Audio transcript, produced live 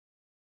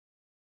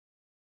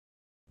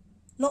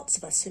Lots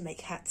of us who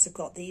make hats have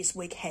got these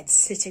wig heads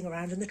sitting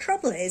around, and the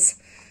trouble is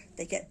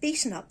they get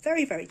beaten up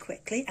very, very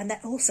quickly, and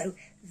they're also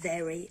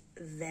very,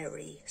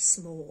 very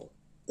small.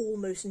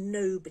 Almost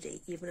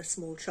nobody, even a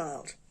small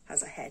child,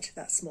 has a head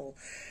that small.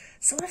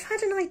 So I've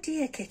had an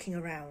idea kicking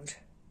around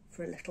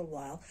for a little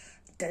while.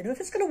 Don't know if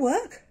it's going to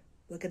work.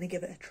 We're going to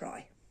give it a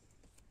try.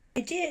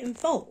 The idea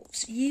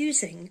involves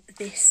using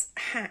this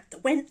hat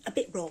that went a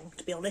bit wrong,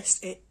 to be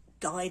honest. It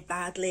dyed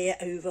badly, it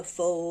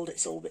overfolded,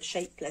 it's all a bit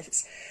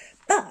shapeless.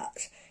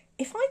 But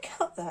if I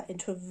cut that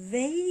into a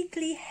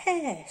vaguely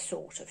hair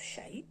sort of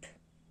shape,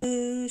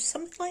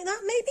 something like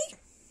that maybe,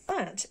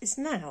 that is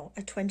now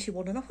a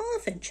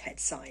 21.5-inch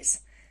head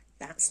size.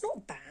 That's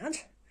not bad.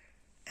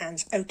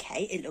 And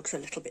okay, it looks a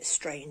little bit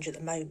strange at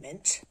the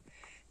moment,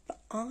 but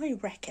I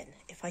reckon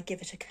if I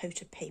give it a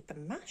coat of paper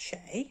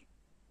mache,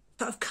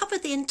 so I've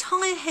covered the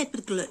entire head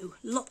with glue,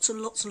 lots and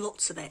lots and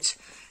lots of it,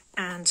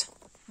 and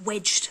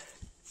wedged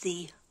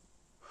the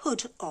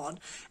hood on,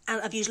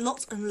 and I've used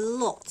lots and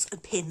lots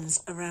of pins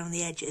around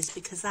the edges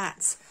because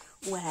that's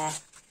where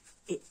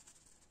it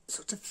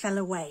sort of fell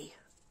away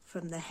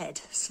from the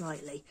head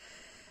slightly.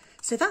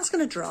 So that's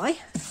going to dry,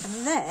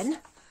 and then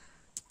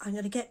I'm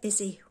going to get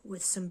busy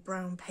with some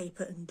brown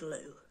paper and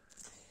glue.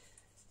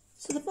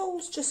 So the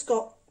mold's just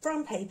got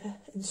brown paper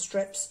in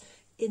strips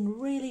in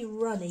really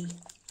runny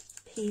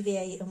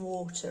PVA and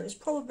water. It's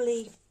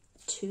probably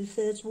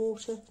 2/3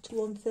 water to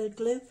 1/3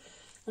 glue.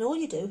 And all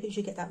you do is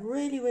you get that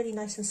really, really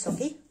nice and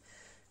soggy.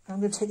 And I'm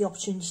going to take the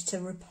opportunity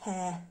to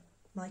repair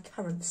my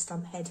current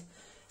stump head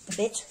a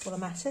bit while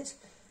I'm at it.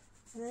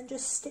 And then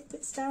just stick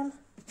bits down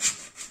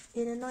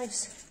in a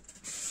nice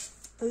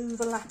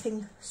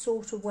overlapping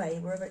sort of way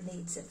wherever it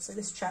needs it. So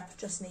this chap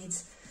just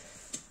needs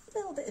a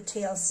little bit of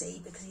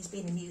TLC because he's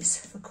been in use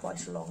for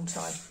quite a long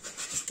time.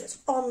 It's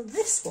on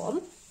this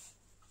one,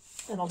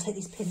 and I'll take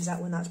these pins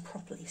out when that's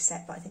properly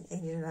set, but I think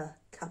they need a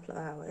couple of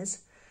hours.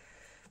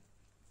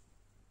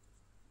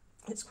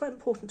 It's quite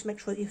important to make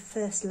sure that your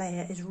first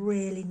layer is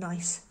really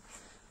nice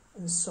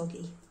and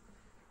soggy.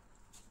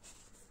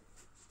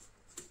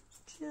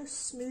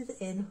 Just smooth it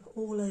in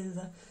all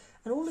over.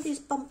 And all of these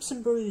bumps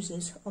and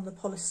bruises on the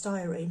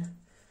polystyrene,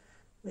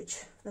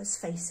 which, let's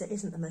face it,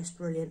 isn't the most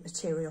brilliant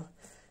material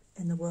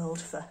in the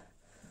world for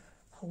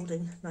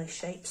holding nice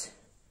shapes.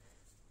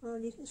 Well,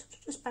 you can sort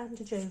of just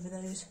bandage over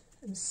those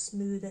and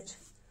smooth it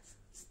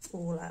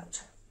all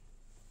out.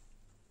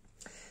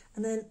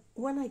 And then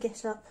when I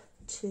get up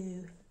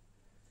to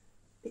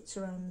bits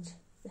around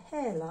the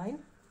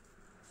hairline,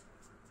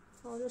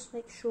 I'll just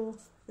make sure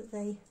that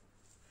they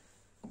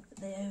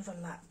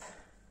overlap.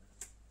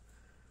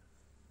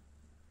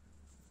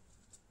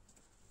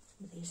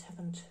 Some of these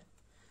haven't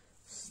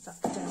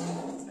stuck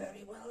down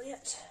very well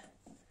yet.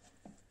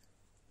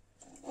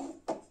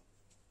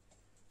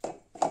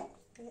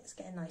 Let's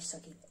get a nice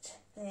soggy bit.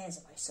 There's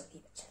a nice soggy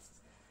bit.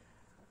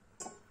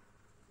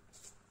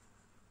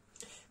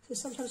 So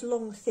sometimes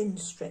long thin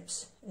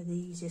strips are the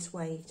easiest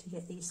way to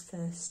get these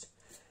first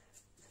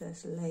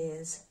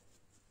layers.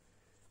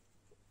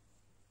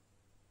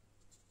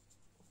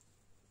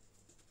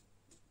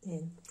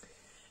 In.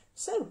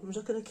 So I'm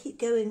just going to keep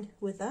going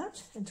with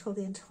that until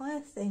the entire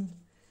thing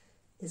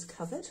is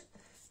covered,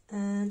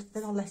 and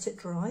then I'll let it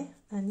dry.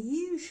 And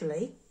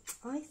usually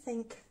I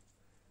think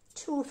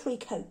 2 or 3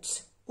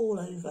 coats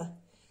all over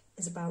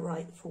is about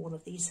right for one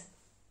of these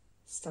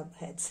stump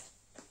heads.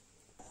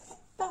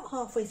 About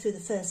halfway through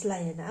the first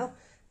layer now,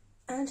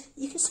 and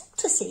you can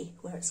sort of see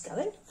where it's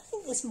going. I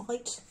think this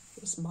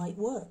might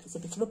work. It's a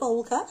bit of a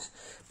bowl cut,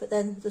 but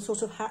then the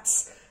sort of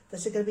hats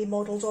that are going to be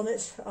modelled on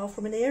it are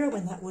from an era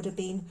when that would have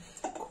been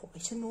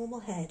quite a normal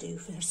hairdo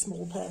for a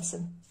small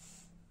person.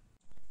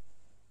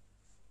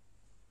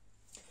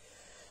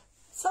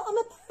 So I'm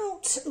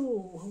about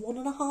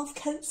 1.5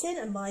 coats in,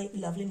 and my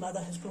lovely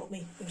mother has brought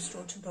me a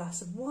restorative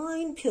glass of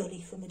wine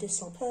purely for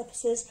medicinal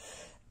purposes,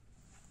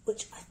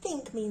 which I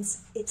think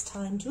means it's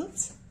time to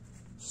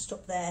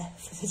stop there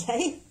for the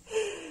day.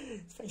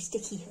 It's very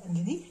sticky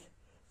underneath,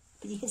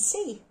 but you can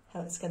see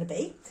how it's going to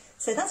be.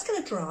 So that's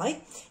going to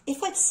dry.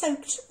 If I'd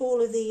soaked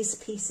all of these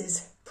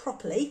pieces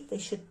properly, they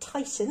should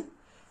tighten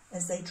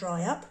as they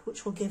dry up,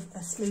 which will give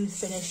a smooth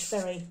finish,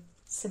 very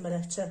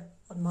similar to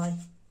on my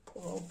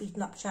poor old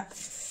beaten up chap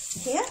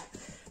here.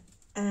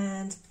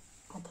 And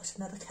I'll put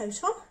another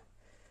coat on,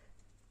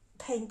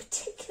 paying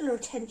particular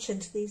attention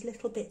to these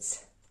little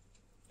bits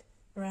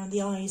around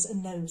the eyes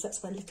and nose.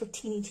 That's where little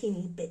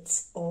teeny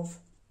bits of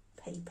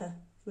paper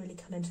really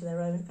come into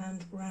their own,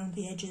 and around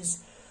the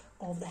edges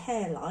of the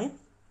hairline.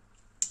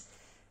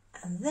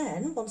 And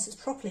then once it's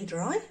properly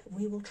dry,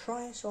 we will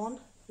try it on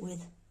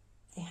with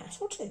a hat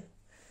or two.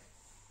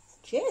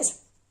 Cheers!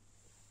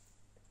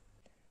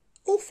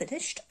 All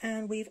finished,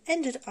 and we've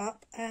ended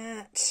up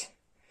at,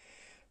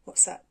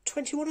 what's that,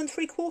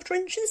 21.75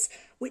 inches,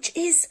 which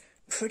is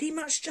pretty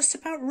much just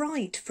about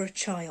right for a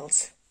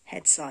child's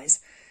head size.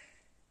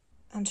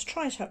 And to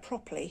try it out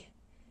properly,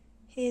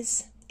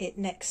 here's it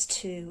next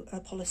to a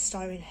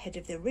polystyrene head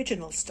of the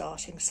original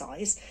starting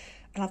size,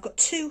 and I've got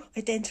 2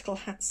 identical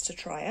hats to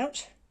try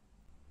out.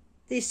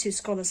 these two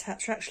scholars'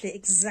 hats are actually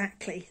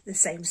exactly the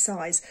same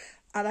size.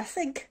 And I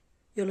think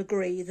you'll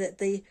agree that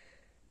the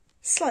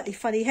slightly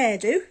funny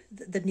hairdo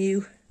that the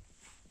new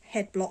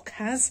head block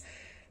has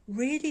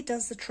really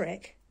does the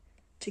trick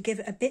to give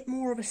it a bit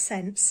more of a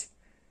sense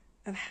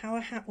of how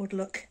a hat would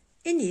look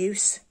in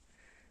use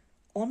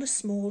on a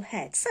small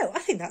head. So I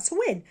think that's a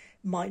win.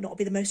 Might not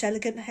be the most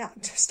elegant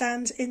hat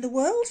stand in the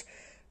world,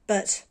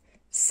 but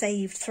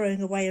saved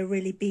throwing away a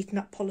really beaten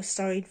up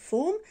polystyrene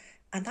form,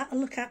 and that'll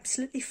look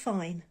absolutely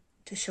fine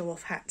to show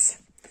off hats,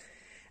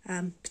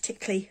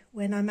 particularly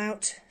when I'm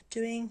out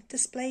doing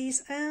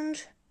displays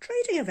and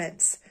trading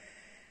events.